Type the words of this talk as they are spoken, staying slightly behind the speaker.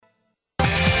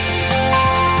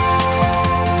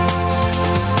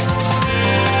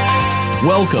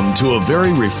Welcome to a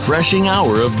very refreshing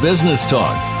hour of business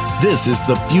talk. This is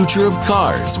The Future of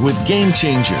Cars with Game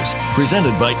Changers,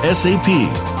 presented by SAP.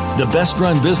 The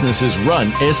best-run businesses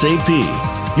run SAP.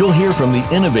 You'll hear from the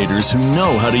innovators who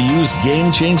know how to use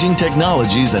game-changing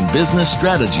technologies and business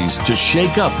strategies to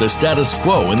shake up the status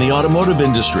quo in the automotive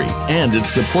industry and its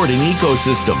supporting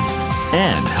ecosystem,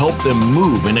 and help them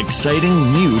move in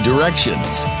exciting new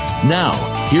directions. Now,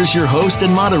 here's your host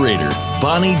and moderator,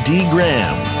 Bonnie D.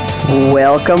 Graham.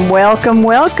 Welcome, welcome,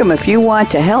 welcome. If you want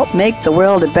to help make the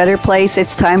world a better place,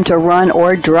 it's time to run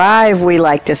or drive, we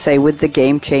like to say, with the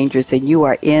Game Changers, and you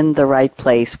are in the right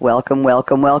place. Welcome,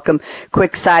 welcome, welcome.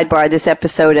 Quick sidebar, this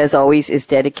episode, as always, is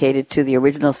dedicated to the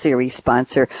original series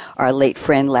sponsor, our late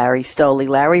friend Larry Stoley.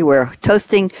 Larry, we're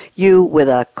toasting you with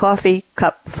a coffee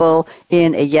cup full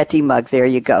in a Yeti mug. There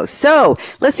you go. So,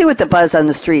 let's see what the buzz on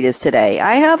the street is today.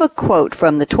 I have a quote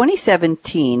from the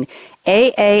 2017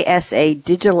 AASA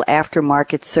Digital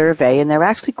Aftermarket Survey, and they're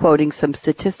actually quoting some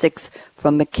statistics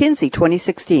from McKinsey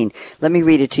 2016. Let me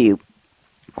read it to you.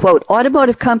 Quote,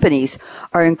 automotive companies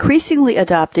are increasingly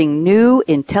adopting new,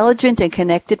 intelligent, and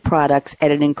connected products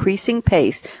at an increasing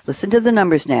pace. Listen to the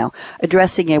numbers now.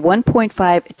 Addressing a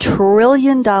 $1.5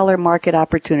 trillion market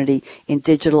opportunity in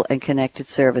digital and connected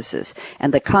services.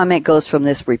 And the comment goes from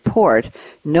this report,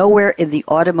 nowhere in the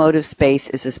automotive space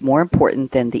is this more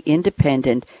important than the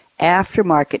independent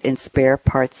aftermarket and spare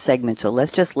parts segment. So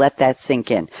let's just let that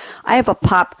sink in. I have a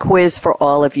pop quiz for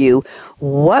all of you.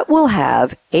 What will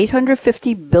have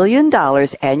 $850 billion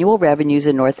annual revenues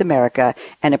in North America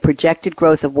and a projected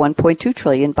growth of $1.2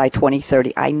 trillion by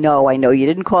 2030? I know you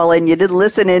didn't call in, you didn't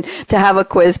listen in to have a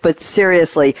quiz, but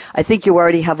seriously, I think you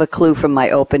already have a clue from my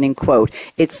opening quote.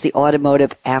 It's the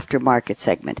automotive aftermarket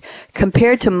segment.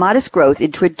 Compared to modest growth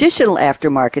in traditional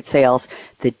aftermarket sales,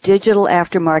 the digital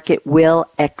aftermarket will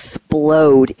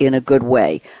explode in a good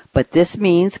way. But this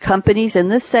means companies in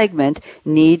this segment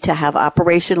need to have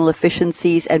operational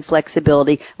efficiencies and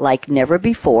flexibility like never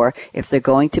before if they're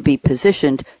going to be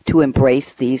positioned to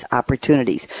embrace these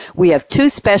opportunities. We have two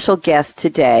special guests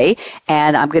today,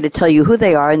 and I'm going to tell you who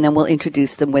they are, and then we'll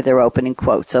introduce them with their opening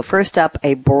quote. So first up,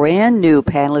 a brand new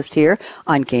panelist here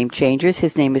on Game Changers.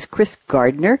 His name is Chris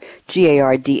Gardner,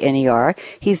 Gardner.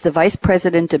 He's the Vice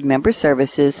President of Member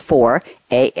Services for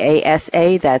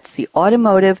AASA, that's the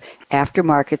Automotive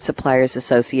Aftermarket Suppliers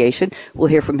Association. We'll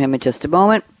hear from him in just a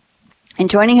moment. And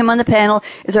joining him on the panel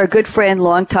is our good friend,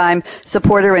 longtime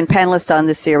supporter and panelist on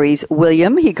the series,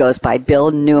 William. He goes by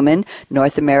Bill Newman,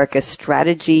 North America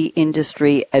Strategic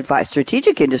Industry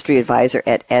Advisor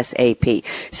at SAP.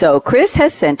 So Chris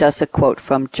has sent us a quote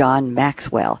from John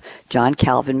Maxwell. John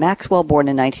Calvin Maxwell, born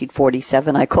in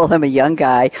 1947. I call him a young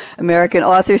guy, American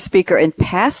author, speaker, and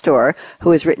pastor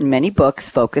who has written many books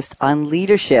focused on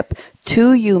leadership.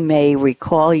 Two you may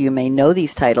recall, you may know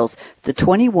these titles, The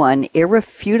 21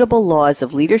 Irrefutable Laws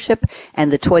of Leadership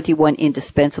and The 21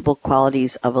 Indispensable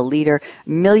Qualities of a Leader,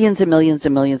 millions and millions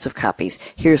and millions of copies.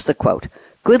 Here's the quote.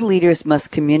 Good leaders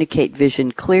must communicate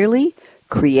vision clearly,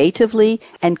 creatively,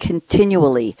 and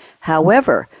continually.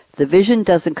 However, the vision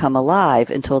doesn't come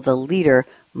alive until the leader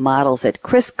models it.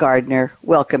 Chris Gardner,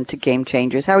 welcome to Game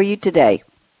Changers. How are you today?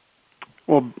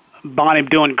 Well, Bonnie, I'm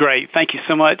doing great. Thank you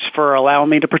so much for allowing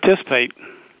me to participate.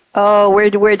 Oh, we're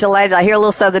delighted. I hear a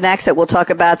little Southern accent. We'll talk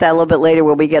about that a little bit later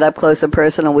when we get up close and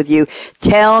personal with you.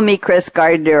 Tell me, Chris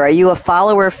Gardner, are you a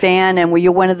follower, fan, and were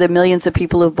you one of the millions of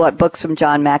people who've bought books from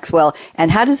John Maxwell?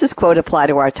 And how does this quote apply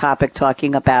to our topic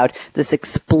talking about this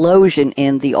explosion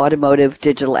in the automotive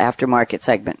digital aftermarket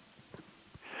segment?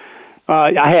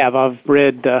 I have. I've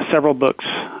read several books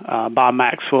by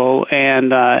Maxwell,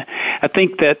 and I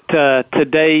think that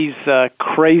today's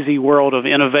crazy world of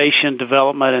innovation,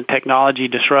 development, and technology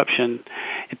disruption,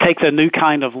 it takes a new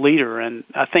kind of leader. And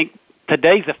I think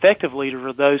today's effective leaders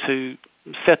are those who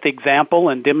set the example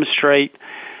and demonstrate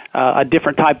a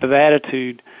different type of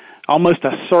attitude, almost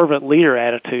a servant leader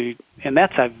attitude. And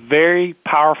that's a very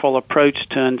powerful approach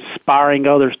to inspiring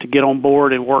others to get on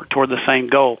board and work toward the same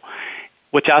goal,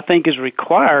 which I think is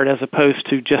required as opposed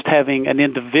to just having an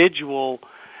individual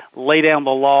lay down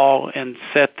the law and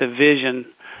set the vision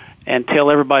and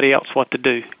tell everybody else what to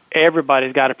do.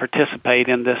 Everybody's got to participate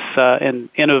in this, in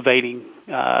innovating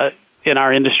in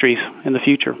our industries in the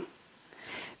future.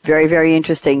 Very, very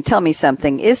interesting. Tell me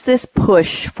something. Is this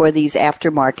push for these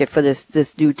aftermarket, for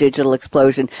this new digital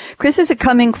explosion, Chris, is it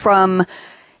coming from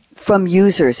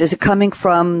users? Is it coming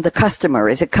from the customer?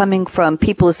 Is it coming from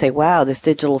people who say, wow, this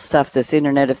digital stuff, this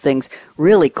Internet of Things,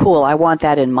 really cool. I want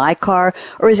that in my car.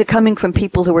 Or is it coming from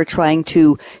people who are trying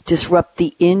to disrupt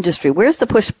the industry? Where's the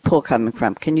push-pull coming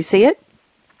from? Can you see it?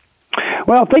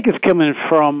 Well, I think it's coming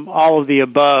from all of the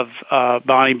above,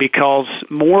 Bonnie, because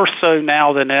more so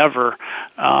now than ever,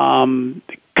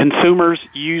 consumers,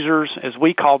 users, as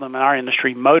we call them in our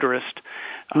industry, motorists,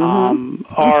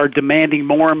 are demanding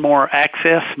more and more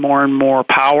access, more and more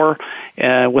power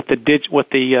with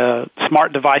the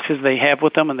smart devices they have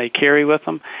with them and they carry with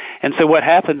them. And so what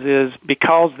happens is,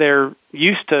 because they're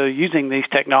used to using these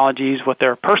technologies with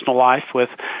their personal life, with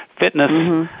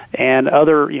fitness and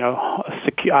other,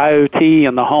 IoT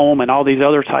in the home and all these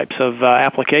other types of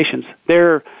applications,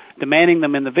 they're demanding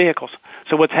them in the vehicles.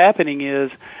 So what's happening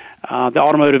is the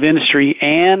automotive industry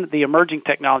and the emerging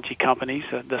technology companies,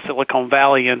 the Silicon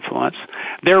Valley influence,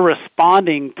 they're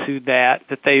responding to that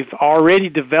they've already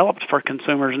developed for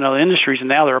consumers in other industries, and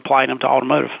now they're applying them to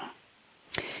automotive.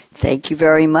 Thank you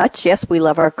very much. Yes, we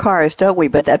love our cars, don't we?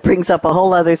 But that brings up a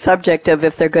whole other subject of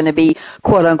if they're going to be,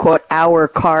 quote unquote, our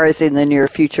cars in the near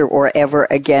future or ever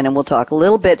again. And we'll talk a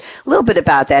little bit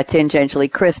about that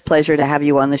tangentially. Chris, pleasure to have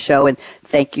you on the show, and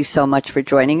thank you so much for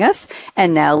joining us.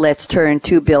 And now let's turn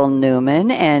to Bill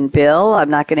Newman. And Bill, I'm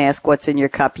not going to ask what's in your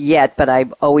cup yet, but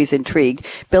I'm always intrigued.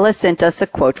 Bill has sent us a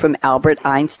quote from Albert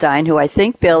Einstein, who I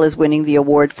think, Bill, is winning the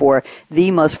award for the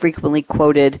most frequently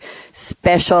quoted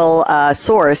special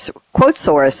quote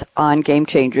source on Game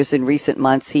Changers in recent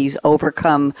months. He's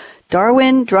overcome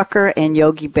Darwin, Drucker, and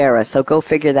Yogi Berra. So go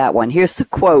figure that one. Here's the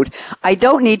quote. I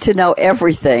don't need to know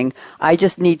everything. I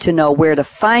just need to know where to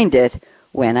find it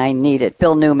when I need it.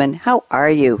 Bill Newman, how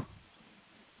are you?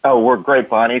 Oh, we're great,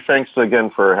 Bonnie. Thanks again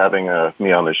for having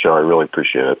me on the show. I really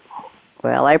appreciate it.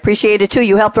 Well, I appreciate it, too.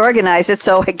 You helped organize it,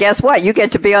 so guess what? You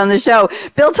get to be on the show.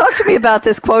 Bill, talk to me about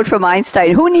this quote from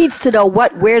Einstein. Who needs to know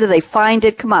where do they find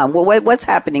it? Come on, what's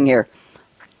happening here?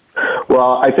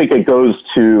 Well, I think it goes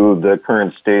to the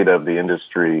current state of the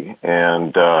industry.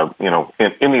 And,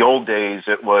 in the old days,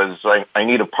 it was, I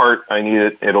need a part, I need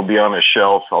it, it'll be on a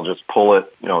shelf, I'll just pull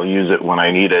it, use it when I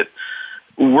need it.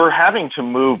 We're having to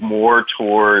move more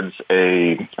towards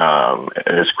as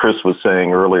Chris was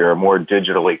saying earlier, a more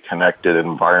digitally connected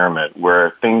environment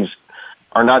where things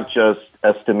are not just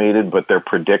estimated, but they're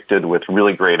predicted with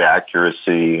really great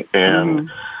accuracy.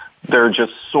 And there are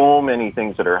just so many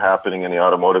things that are happening in the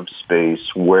automotive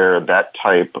space where that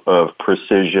type of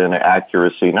precision,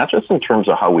 accuracy, not just in terms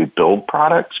of how we build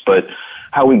products, but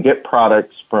how we get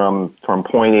products from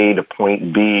point A to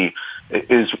point B,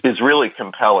 is really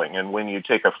compelling. And when you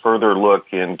take a further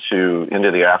look into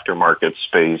the aftermarket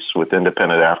space with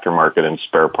independent aftermarket and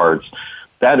spare parts,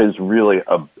 that is really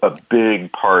a big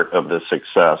part of the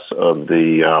success of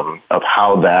of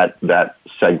how that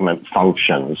segment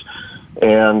functions.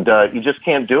 And you just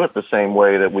can't do it the same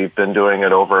way that we've been doing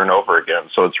it over and over again.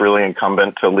 So it's really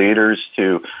incumbent to leaders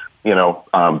to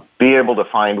be able to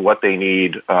find what they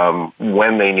need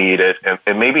when they need it,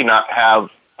 and maybe not have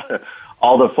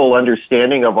all the full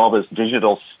understanding of all this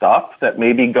digital stuff that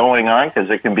may be going on, because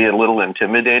it can be a little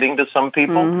intimidating to some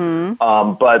people.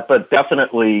 But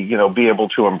definitely, be able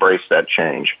to embrace that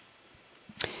change.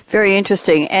 Very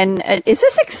interesting. And is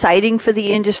this exciting for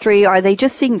the industry? Are they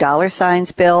just seeing dollar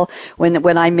signs, Bill,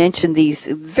 when I mentioned these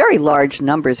very large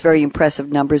numbers, very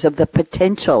impressive numbers of the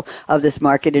potential of this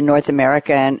market in North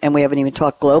America, and we haven't even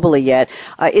talked globally yet?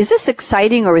 Is this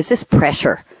exciting, or is this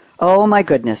pressure? Oh, my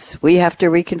goodness, we have to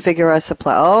reconfigure our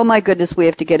supply. Oh, my goodness, we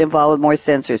have to get involved with more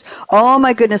sensors. Oh,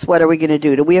 my goodness, what are we going to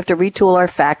do? Do we have to retool our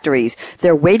factories?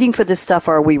 They're waiting for this stuff.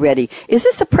 Are we ready? Is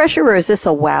this a pressure, or is this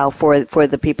a wow for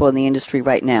the people in the industry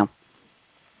right now?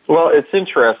 Well, it's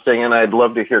interesting, and I'd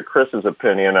love to hear Chris's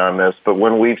opinion on this, but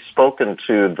when we've spoken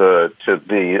to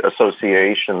the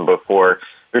association before,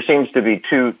 there seems to be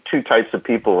two types of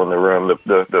people in the room.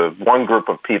 The one group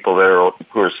of people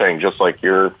who are saying, just like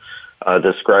you're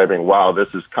describing, wow,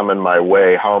 this is coming my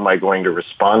way, how am I going to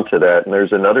respond to that? And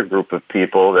there's another group of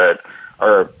people that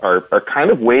are kind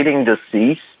of waiting to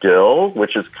see still,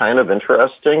 which is kind of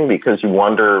interesting, because you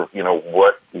wonder,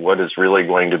 what is really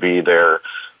going to be their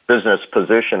business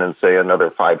position in, say,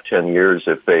 another 5-10 years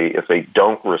if they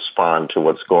don't respond to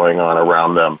what's going on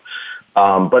around them.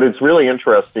 But it's really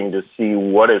interesting to see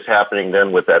what is happening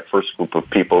then with that first group of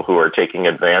people who are taking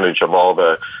advantage of all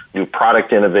the new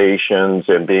product innovations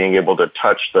and being able to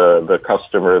touch the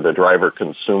customer, the driver,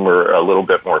 consumer a little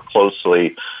bit more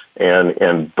closely,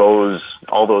 and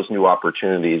all those new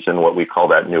opportunities in what we call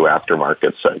that new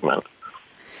aftermarket segment.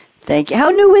 Thank you. How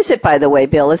new is it, by the way,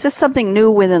 Bill? Is this something new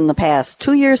within the past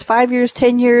 2 years, 5 years,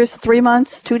 10 years, 3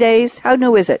 months, 2 days? How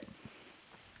new is it?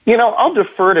 I'll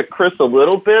defer to Chris a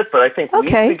little bit, but I think we've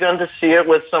begun to see it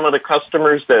with some of the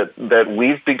customers that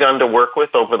we've begun to work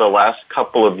with over the last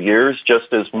couple of years,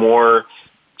 just as more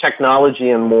technology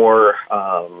and more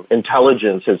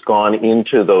intelligence has gone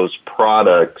into those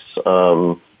products,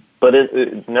 but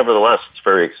nevertheless, it's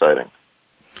very exciting.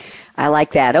 I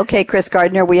like that. Okay, Chris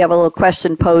Gardner, we have a little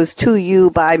question posed to you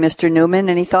by Mr. Newman.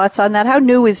 Any thoughts on that? How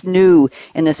new is new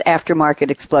in this aftermarket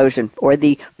explosion or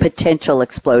the potential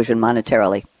explosion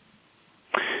monetarily?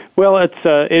 Well, it's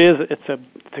a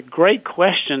great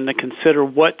question to consider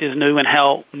what is new and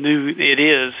how new it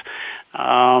is.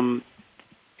 The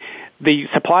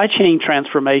supply chain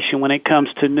transformation when it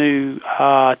comes to new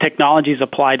technologies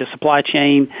applied to supply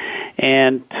chain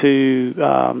and to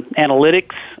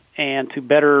analytics and to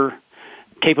better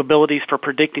capabilities for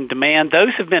predicting demand,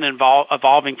 those have been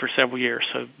evolving for several years.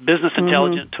 So business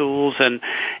intelligence tools and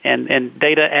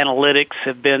data analytics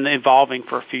have been evolving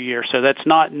for a few years. So that's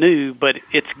not new, but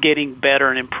it's getting better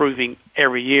and improving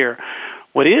every year.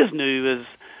 What is new is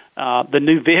the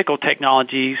new vehicle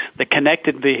technologies, the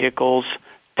connected vehicles,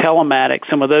 telematics.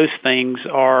 Some of those things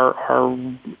are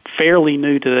fairly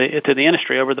new to the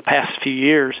industry over the past few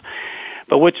years.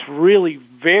 But what's really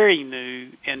very new,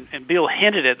 and Bill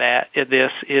hinted at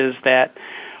this, is that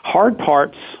hard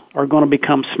parts are going to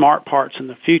become smart parts in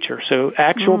the future. So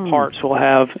actual parts will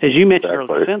have, as you mentioned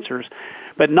earlier, sensors,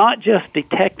 but not just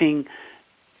detecting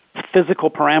physical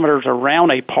parameters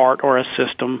around a part or a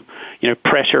system,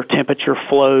 pressure, temperature,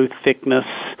 flow, thickness,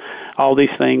 all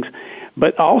these things,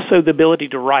 but also the ability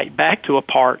to write back to a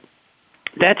part.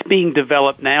 That's being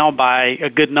developed now by a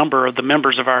good number of the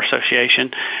members of our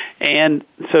association. And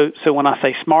so when I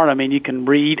say smart, I mean you can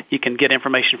read, you can get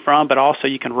information from, but also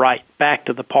you can write back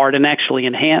to the part and actually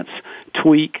enhance,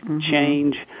 tweak,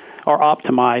 change, or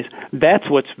optimize. That's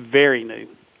what's very new.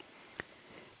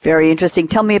 Very interesting.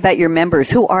 Tell me about your members.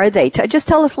 Who are they? Just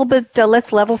tell us a little bit,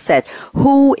 let's level set.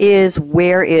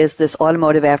 Where is this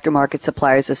Automotive Aftermarket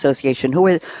Suppliers Association?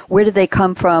 Where do they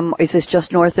come from? Is this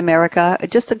just North America?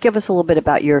 Just to give us a little bit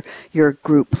about your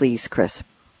group, please, Chris.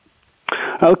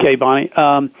 Okay, Bonnie.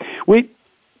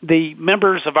 The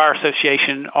members of our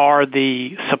association are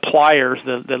the suppliers,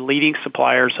 the leading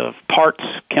suppliers of parts,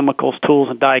 chemicals, tools,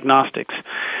 and diagnostics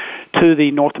to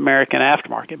the North American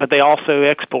aftermarket, but they also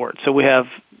export. So we have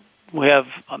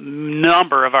a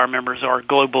number of our members are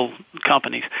global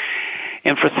companies.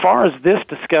 And for as far as this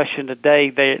discussion today,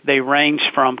 they range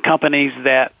from companies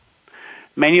that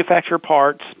manufacture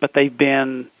parts, but they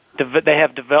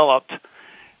have developed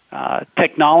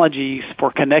technologies for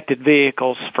connected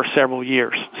vehicles for several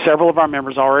years. Several of our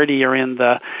members already are in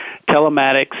the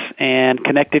telematics and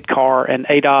connected car and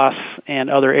ADAS and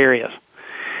other areas.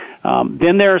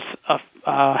 Then there's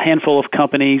a handful of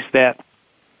companies that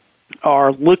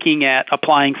are looking at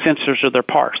applying sensors to their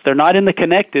parts. They're not in the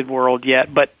connected world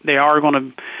yet, but they're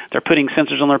putting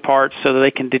sensors on their parts so that they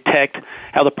can detect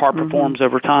how the part performs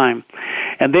over time.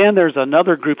 And then there's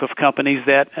another group of companies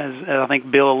that, as I think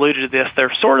Bill alluded to this,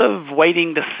 they're sort of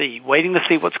waiting to see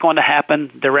what's going to happen,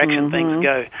 direction things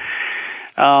go.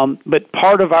 But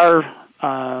part of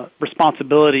our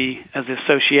responsibility as an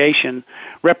association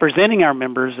representing our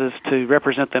members is to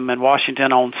represent them in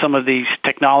Washington on some of these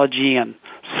technology and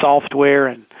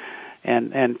software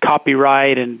and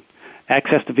copyright and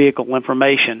access to vehicle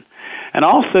information, and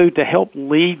also to help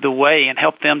lead the way and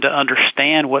help them to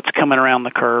understand what's coming around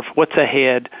the curve, what's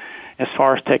ahead as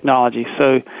far as technology.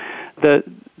 So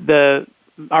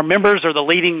our members are the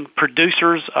leading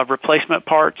producers of replacement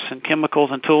parts and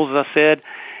chemicals and tools, as I said,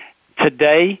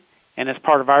 today, and it's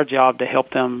part of our job to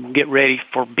help them get ready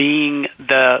for being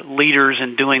the leaders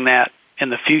in doing that in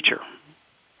the future.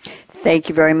 Thank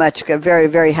you very much. Very,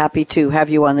 very happy to have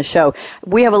you on the show.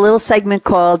 We have a little segment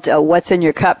called What's in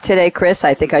Your Cup today, Chris.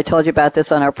 I think I told you about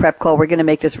this on our prep call. We're going to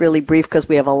make this really brief because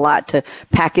we have a lot to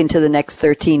pack into the next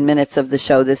 13 minutes of the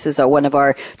show. This is one of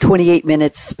our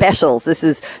 28-minute specials. This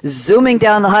is zooming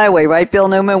down the highway, right, Bill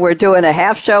Newman? We're doing a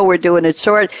half show. We're doing it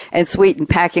short and sweet and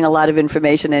packing a lot of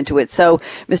information into it. So,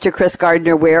 Mr. Chris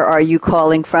Gardner, where are you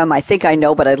calling from? I think I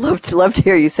know, but I'd love to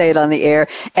hear you say it on the air.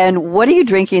 And what are you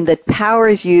drinking that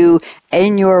powers you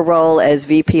in your role as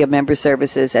VP of Member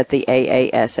Services at the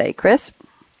AASA? Chris?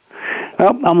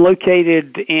 Well, I'm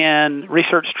located in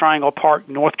Research Triangle Park,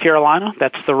 North Carolina.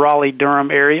 That's the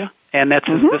Raleigh-Durham area, and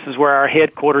this is where our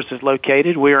headquarters is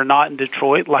located. We are not in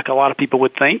Detroit, like a lot of people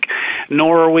would think,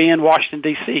 nor are we in Washington,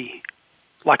 D.C.,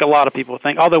 like a lot of people would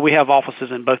think, although we have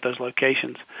offices in both those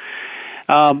locations.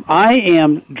 I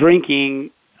am drinking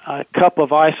a cup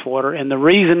of ice water, and the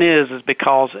reason is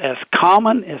because as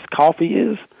common as coffee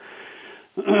is,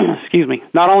 excuse me,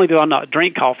 not only do I not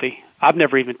drink coffee, I've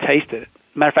never even tasted it.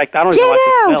 Matter of fact, I don't even like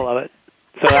the smell of it.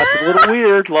 So that's a little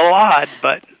weird, a little odd,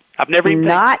 but I've never even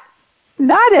tasted it.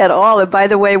 Not at all. And by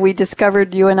the way, we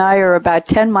discovered you and I are about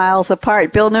 10 miles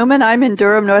apart. Bill Newman, I'm in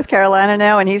Durham, North Carolina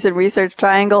now, and he's in Research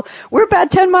Triangle. We're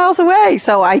about 10 miles away.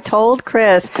 So I told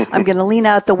Chris I'm going to lean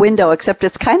out the window, except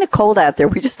it's kind of cold out there.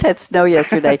 We just had snow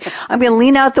yesterday. I'm going to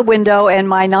lean out the window and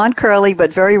my non-curly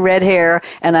but very red hair,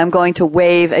 and I'm going to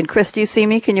wave. And Chris, do you see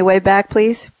me? Can you wave back,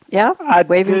 please? Yeah?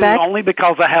 Waving back? Only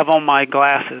because I have on my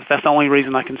glasses. That's the only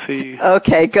reason I can see you.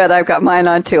 Okay, good. I've got mine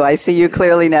on, too. I see you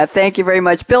clearly now. Thank you very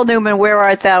much. Bill Newman, where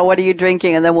art thou? What are you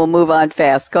drinking? And then we'll move on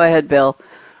fast. Go ahead, Bill.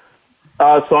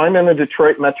 So I'm in the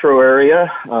Detroit metro area.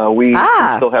 We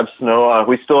still have snow.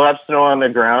 We still have snow on the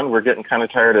ground. We're getting kind of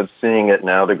tired of seeing it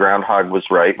now. The groundhog was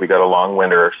right. We got a long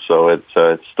winter, so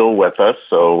it's still with us.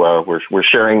 So we're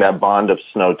sharing that bond of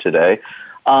snow today.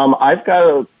 I've got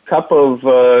a cup of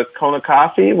Kona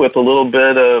coffee with a little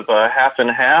bit of half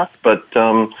and half, but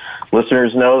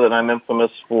listeners know that I'm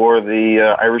infamous for the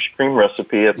Irish cream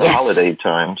recipe at the holiday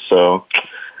time. So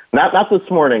not this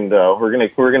morning though. We're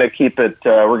gonna keep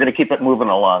it moving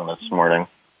along this morning.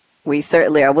 We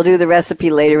certainly are. We'll do the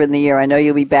recipe later in the year. I know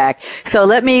you'll be back. So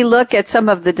let me look at some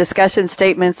of the discussion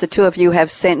statements the two of you have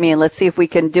sent me, and let's see if we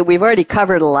can do. We've already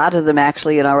covered a lot of them,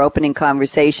 actually, in our opening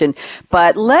conversation.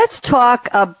 But let's talk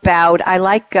about, I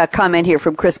like a comment here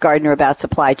from Chris Gardner about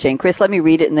supply chain. Chris, let me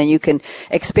read it, and then you can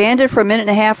expand it for a minute and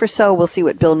a half or so. We'll see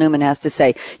what Bill Newman has to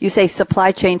say. You say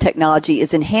supply chain technology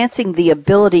is enhancing the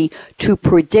ability to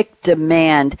predict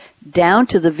demand down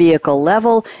to the vehicle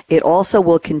level. It also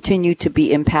will continue to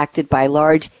be impacted by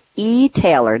large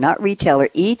e-tailer, not retailer,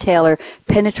 e-tailer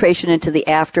penetration into the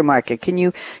aftermarket. Can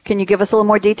you give us a little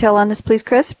more detail on this, please,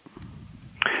 Chris?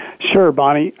 Sure,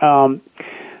 Bonnie.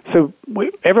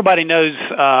 Everybody knows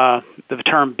the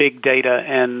term big data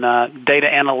and data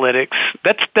analytics.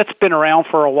 That's been around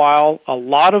for a while. A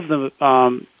lot of the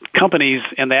companies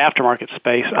in the aftermarket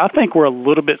space, I think, we're a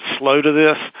little bit slow to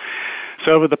this.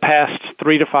 So over the past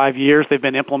 3 to 5 years, they've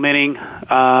been implementing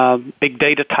big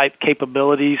data type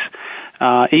capabilities,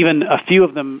 even a few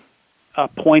of them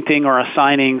appointing or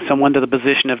assigning someone to the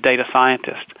position of data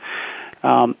scientist.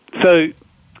 So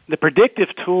the predictive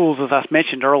tools, as I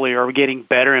mentioned earlier, are getting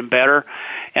better and better,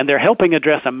 and they're helping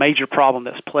address a major problem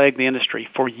that's plagued the industry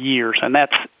for years, and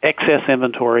that's excess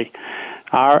inventory.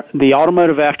 The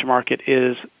automotive aftermarket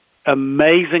is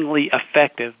amazingly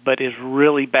effective, but is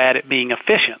really bad at being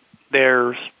efficient.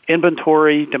 There's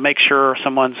inventory to make sure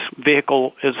someone's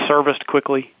vehicle is serviced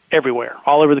quickly everywhere,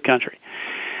 all over the country.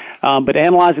 But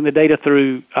analyzing the data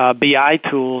through BI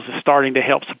tools is starting to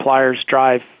help suppliers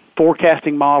drive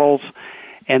forecasting models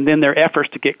and then their efforts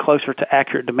to get closer to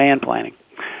accurate demand planning.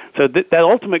 So that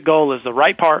ultimate goal is the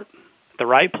right part, the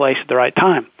right place, at the right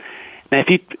time. Now, if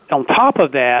you, on top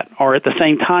of that, or at the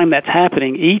same time that's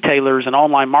happening, e-tailers and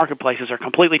online marketplaces are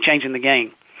completely changing the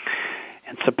game.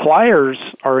 And suppliers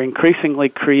are increasingly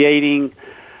creating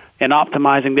and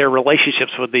optimizing their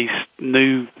relationships with these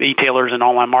new e-tailers and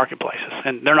online marketplaces.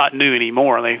 And they're not new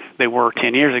anymore. They were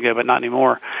 10 years ago, but not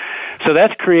anymore. So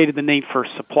that's created the need for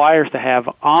suppliers to have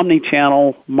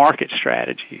omni-channel market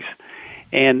strategies.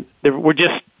 And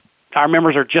our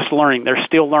members are just learning. They're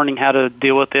still learning how to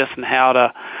deal with this and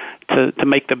how to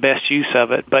make the best use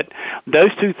of it. But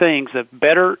those two things, the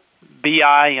better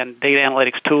BI and data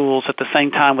analytics tools at the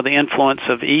same time with the influence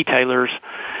of e-tailers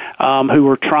who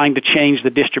are trying to change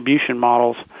the distribution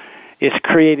models, is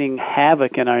creating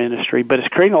havoc in our industry, but it's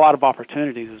creating a lot of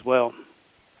opportunities as well.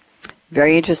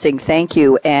 Very interesting. Thank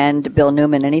you. And Bill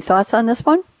Newman, any thoughts on this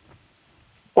one?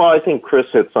 Well, I think Chris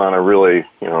hits on a really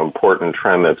important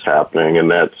trend that's happening, and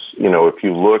that's if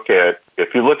you look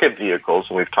at vehicles,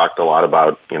 and we've talked a lot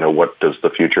about what does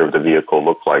the future of the vehicle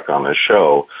look like on this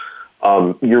show.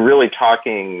 You're really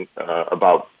talking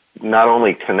about not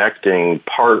only connecting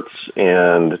parts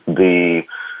and the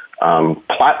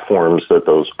platforms that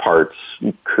those parts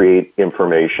create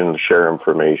information, share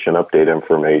information, update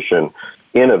information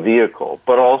in a vehicle,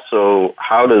 but also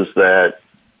how does that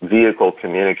vehicle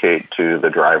communicate to the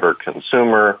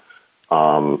driver-consumer?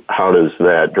 How does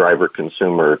that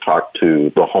driver-consumer talk to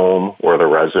the home or the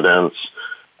residence,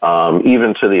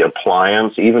 even to the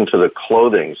appliance, even to the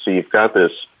clothing? So you've got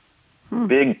this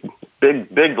big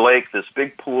lake, this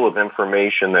big pool of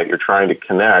information that you're trying to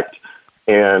connect,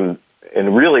 and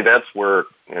really that's where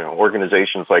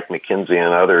organizations like McKinsey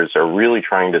and others are really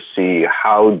trying to see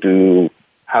how do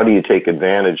you take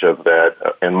advantage of that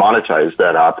and monetize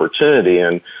that opportunity.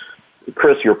 And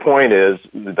Chris, your point is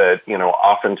that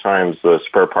oftentimes the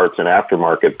spare parts and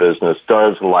aftermarket business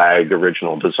does lag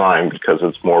original design because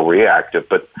it's more reactive.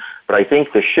 But I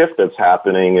think the shift that's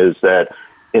happening is that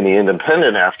in the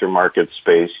independent aftermarket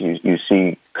space, you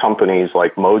see companies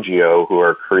like Mogio who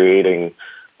are creating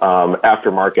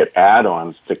aftermarket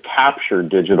add-ons to capture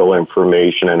digital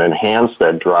information and enhance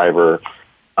that driver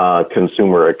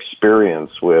consumer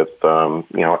experience with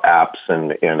apps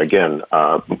and again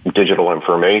digital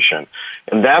information.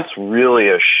 And that's really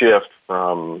a shift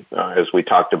from, as we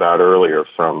talked about earlier,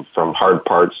 from hard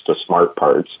parts to smart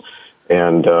parts.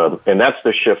 And that's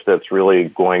the shift that's really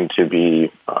going to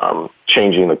be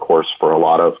changing the course for a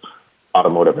lot of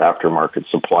automotive aftermarket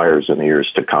suppliers in the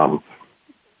years to come.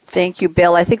 Thank you,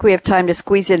 Bill. I think we have time to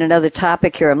squeeze in another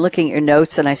topic here. I'm looking at your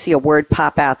notes and I see a word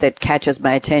pop out that catches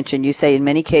my attention. You say in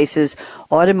many cases,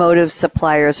 automotive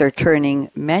suppliers are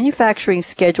turning manufacturing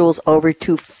schedules over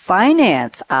to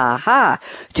finance. Aha!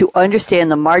 To understand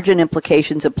the margin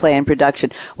implications of planned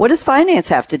production. What does finance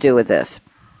have to do with this?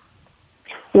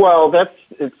 Well,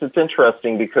 it's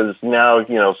interesting because now,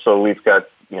 so we've got,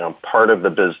 part of the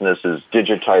business is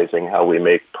digitizing how we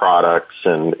make products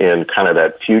and kind of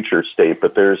that future state.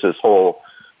 But there's this whole,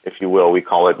 if you will, we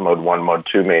call it mode 1, mode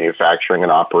 2 manufacturing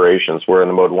and operations, where in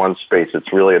the mode 1 space,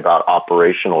 it's really about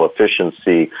operational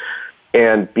efficiency.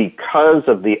 And because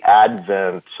of the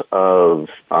advent of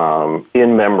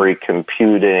in-memory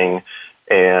computing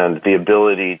and the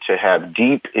ability to have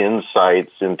deep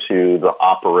insights into the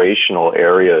operational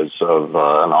areas of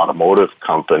an automotive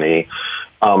company,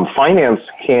 finance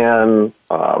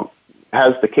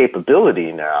has the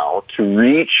capability now to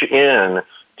reach in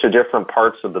to different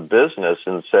parts of the business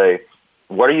and say,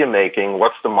 what are you making?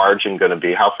 What's the margin going to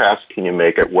be? How fast can you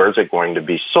make it? Where's it going to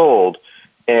be sold?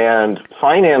 And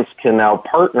finance can now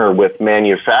partner with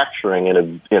manufacturing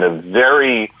in a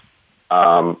very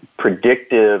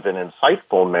predictive and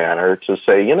insightful manner to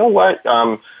say, you know what,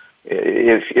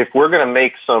 if we're going to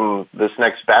make this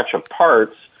next batch of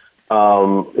parts,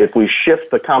 if we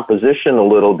shift the composition a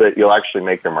little bit, you'll actually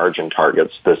make your margin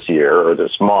targets this year or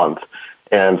this month.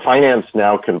 And finance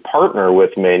now can partner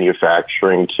with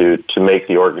manufacturing to make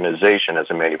the organization, as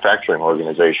a manufacturing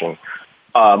organization,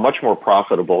 much more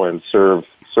profitable and serve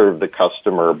the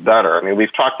customer better. I mean,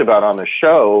 we've talked about on the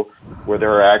show where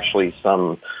there are actually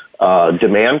some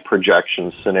demand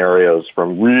projection scenarios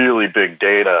from really big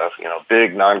data,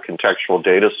 big non-contextual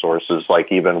data sources like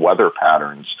even weather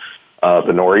patterns.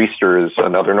 The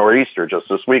another nor'easter just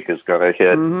this week is going to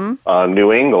hit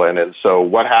New England. And so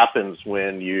what happens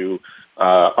when you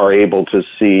are able to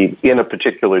see in a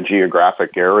particular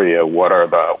geographic area what are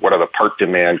the part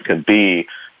demand could be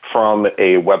from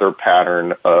a weather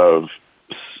pattern of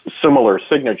similar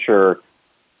signature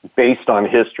based on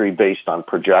history, based on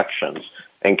projections?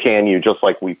 And can you, just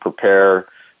like we prepare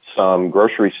some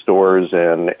grocery stores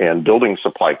and building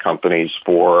supply companies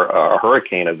for a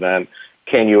hurricane event,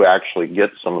 can you actually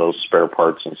get some of those spare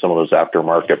parts and some of those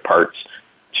aftermarket parts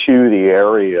to the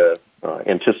area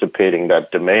anticipating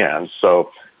that demand?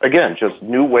 So again, just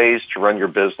new ways to run your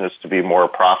business to be more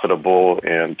profitable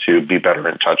and to be better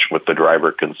in touch with the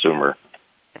driver consumer.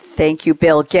 Thank you,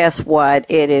 Bill. Guess what?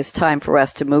 It is time for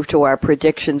us to move to our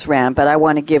predictions round, but I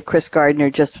want to give Chris Gardner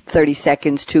just 30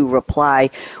 seconds to reply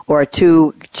or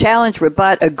to challenge,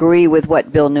 rebut, agree with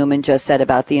what Bill Newman just said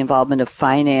about the involvement of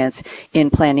finance in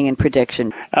planning and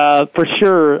prediction. For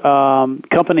sure,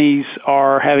 companies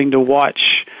are having to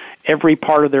watch every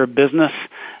part of their business,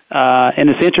 and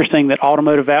it's interesting that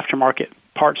automotive aftermarket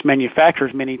parts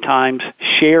manufacturers many times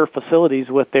share facilities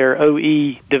with their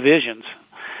OE divisions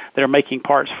that are making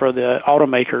parts for the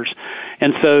automakers.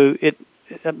 And so in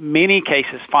many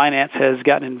cases, finance has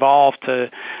gotten involved to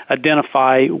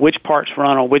identify which parts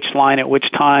run on which line at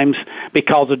which times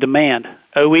because of demand.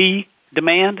 OE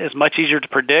demand is much easier to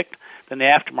predict than the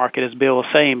aftermarket, as Bill was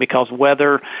saying, because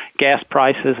weather, gas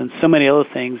prices, and so many other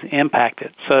things impact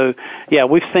it. So, yeah,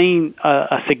 we've seen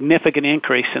a significant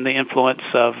increase in the influence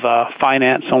of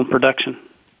finance on production.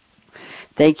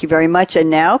 Thank you very much. And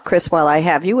now, Chris, while I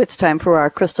have you, it's time for our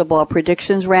crystal ball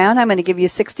predictions round. I'm going to give you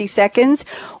 60 seconds.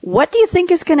 What do you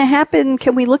think is going to happen?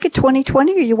 Can we look at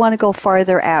 2020 or you want to go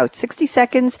farther out? 60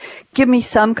 seconds. Give me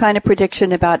some kind of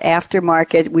prediction about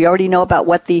aftermarket. We already know about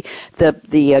what the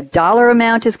dollar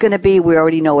amount is going to be. We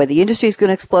already know where the industry is going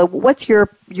to explode. What's your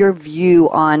view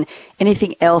on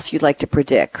anything else you'd like to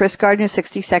predict? Chris Gardner,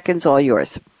 60 seconds, all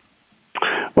yours.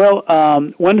 Well,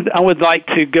 I would like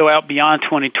to go out beyond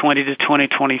 2020 to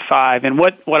 2025, and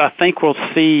what I think we'll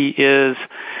see is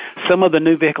some of the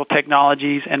new vehicle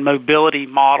technologies and mobility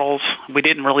models. We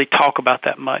didn't really talk about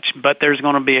that much, but there's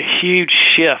going to be a huge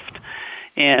shift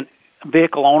in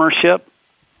vehicle ownership,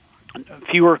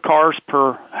 fewer cars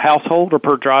per household or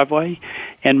per driveway,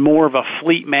 and more of a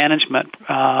fleet management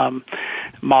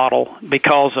model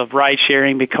because of ride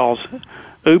sharing, because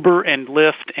Uber and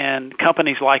Lyft and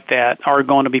companies like that are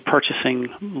going to be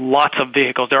purchasing lots of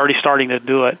vehicles. They're already starting to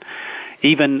do it.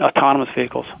 even autonomous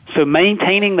vehicles. So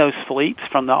maintaining those fleets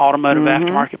from the automotive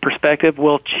aftermarket perspective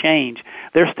will change.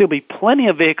 There'll still be plenty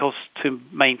of vehicles to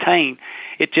maintain.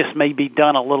 It just may be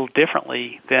done a little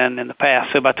differently than in the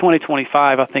past. So by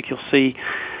 2025, I think you'll see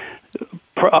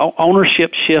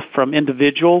ownership shift from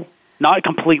individual, not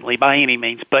completely by any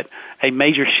means, but a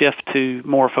major shift to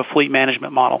more of a fleet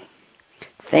management model.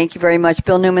 Thank you very much.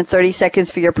 Bill Newman, 30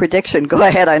 seconds for your prediction. Go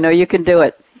ahead. I know you can do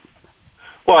it.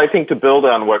 Well, I think to build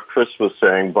on what Chris was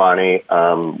saying, Bonnie,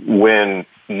 when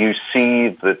you see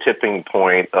the tipping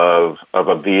point of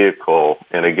a vehicle,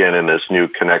 and again in this new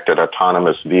connected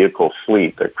autonomous vehicle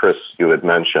fleet that Chris, you had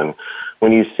mentioned,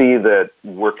 when you see that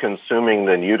we're consuming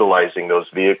and utilizing those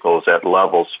vehicles at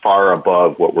levels far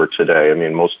above what we're today. I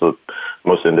mean, most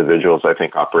individuals, I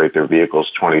think, operate their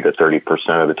vehicles 20 to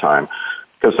 30% of the time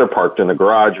because they're parked in a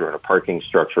garage or in a parking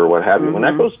structure or what have you. When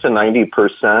that goes to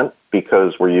 90%,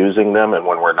 because we're using them, and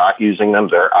when we're not using them,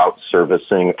 they're out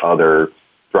servicing other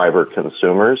driver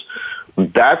consumers.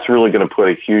 That's really going to put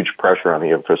a huge pressure on the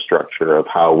infrastructure of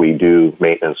how we do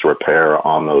maintenance repair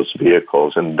on those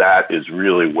vehicles, and that is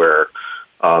really where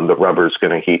the rubber's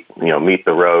going to meet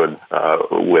the road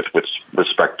with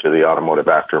respect to the automotive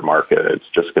aftermarket. It's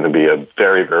just going to be a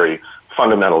very, very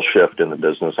fundamental shift in the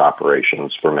business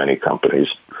operations for many companies.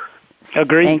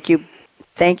 Agreed. Thank you.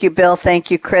 Thank you, Bill. Thank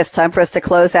you, Chris. Time for us to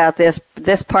close out this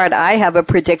part. I have a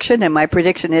prediction, and my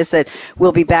prediction is that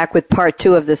we'll be back with part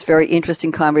 2 of this very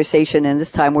interesting conversation, and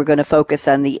this time we're going to focus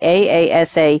on the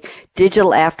AASA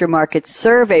Digital Aftermarket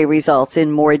Survey results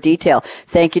in more detail.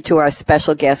 Thank you to our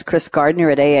special guest, Chris Gardner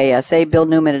at AASA, Bill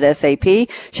Newman at SAP.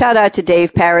 Shout out to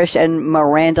Dave Parrish and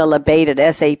Miranda LeBate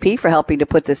at SAP for helping to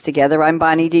put this together. I'm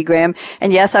Bonnie D. Graham,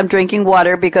 and yes, I'm drinking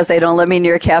water because they don't let me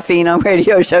near caffeine on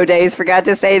radio show days. Forgot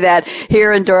to say that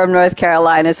here in Durham, North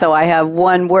Carolina. So I have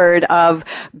one word of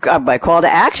my call to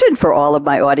action for all of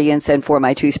my audience and for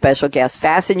my 2 special guests.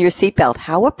 Fasten your seatbelt.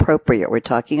 How appropriate. We're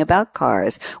talking about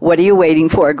cars. What are you waiting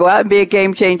for? Go out and be a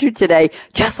game changer today,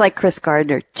 just like Chris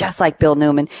Gardner, just like Bill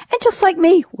Newman, and just like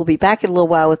me. We'll be back in a little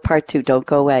while with part 2. Don't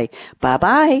go away.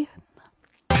 Bye-bye.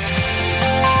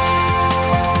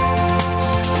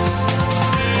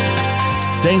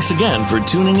 Thanks again for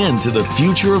tuning in to the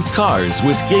Future of Cars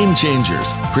with Game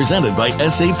Changers, presented by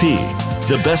SAP.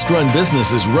 The best-run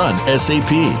businesses run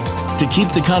SAP. To keep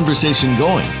the conversation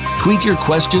going, tweet your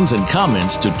questions and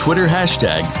comments to Twitter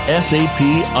hashtag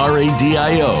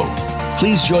 #SAPRADIO.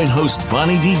 Please join host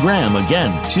Bonnie D. Graham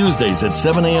again Tuesdays at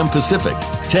 7 a.m. Pacific,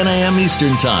 10 a.m.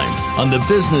 Eastern Time on the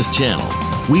Business Channel.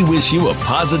 We wish you a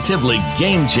positively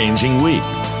game-changing week.